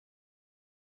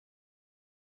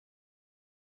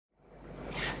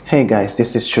Hey guys,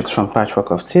 this is Chooks from Patchwork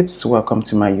of Tips. Welcome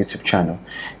to my YouTube channel.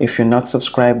 If you're not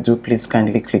subscribed, do please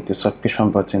kindly click the subscription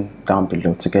button down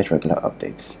below to get regular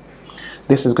updates.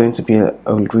 This is going to be a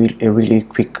really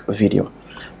quick video.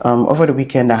 Over the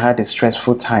weekend, I had a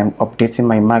stressful time updating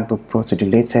my MacBook Pro to the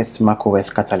latest macOS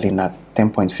Catalina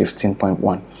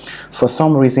 10.15.1. For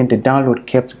some reason, the download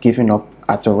kept giving up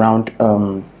at around 3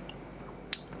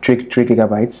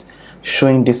 gigabytes,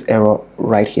 showing this error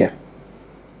right here.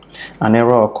 An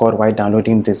error occurred while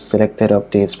downloading the selected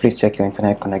updates. Please check your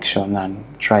internet connection and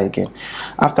try again.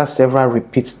 After several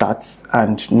repeat starts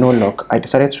and no luck, I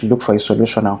decided to look for a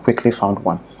solution and quickly found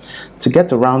one. To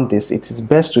get around this, it is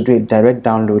best to do a direct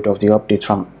download of the update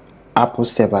from Apple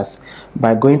servers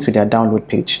by going to their download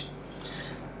page.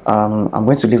 I'm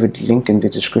going to leave a link in the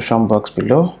description box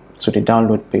below to the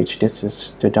download page. This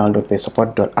is the download page,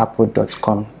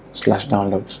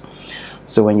 support.apple.com/downloads.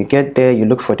 So when you get there, you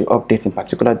look for the update. In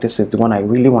particular, this is the one I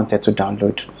really wanted to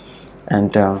download,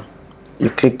 and you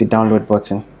click the download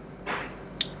button.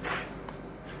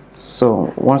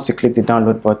 So once you click the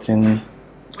download button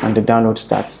and the download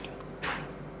starts,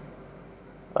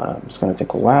 it's going to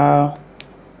take a while,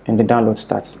 and the download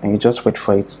starts, and you just wait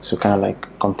for it to kind of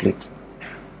like complete.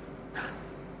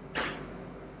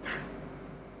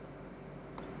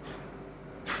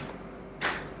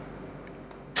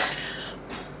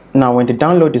 Now, when the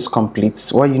download is complete,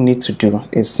 what you need to do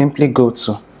is simply go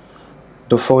to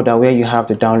the folder where you have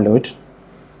the download.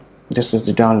 This is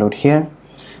the download here.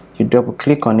 You double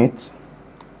click on it.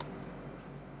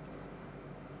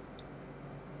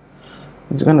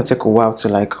 It's going to take a while to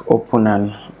like open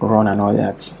and run and all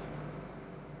that.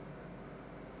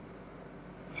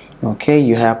 Okay,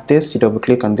 you have this. You double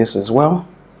click on this as well.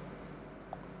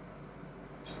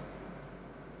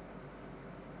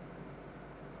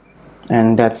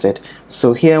 And that's it.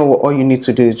 So here all you need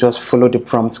to do is just follow the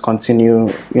prompt,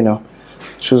 continue,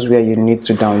 choose where you need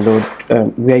to download,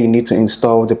 where you need to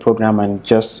install the program, and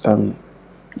just the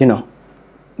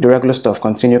regular stuff,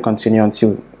 continue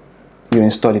until you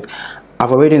install it.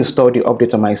 I've already installed the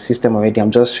update on my system already.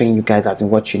 I'm just showing you guys as in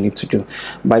what you need to do.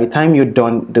 By the time you're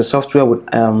done, the software would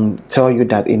tell you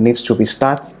that it needs to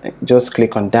restart. Just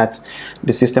click on that.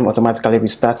 The system automatically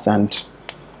restarts, and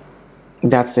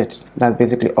that's it. That's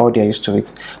basically all there is to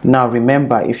it. Now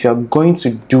remember, if you're going to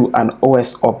do an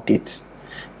OS update,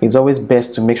 it's always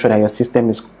best to make sure that your system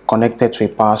is connected to a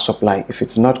power supply. If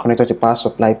it's not connected to a power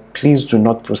supply, please do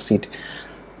not proceed.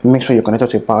 Make sure you're connected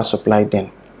to a power supply,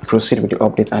 then proceed with the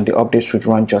update, and the update should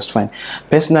run just fine.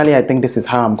 Personally, I think this is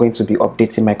how I'm going to be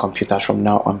updating my computer from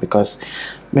now on, because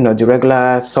the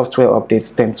regular software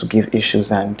updates tend to give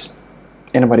issues, and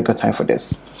anybody got time for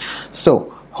this?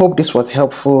 So hope this was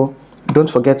helpful. Don't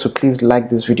forget to please like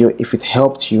this video if it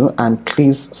helped you, and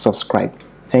please subscribe.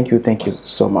 Thank you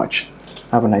so much.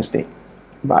 Have a nice day.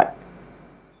 Bye.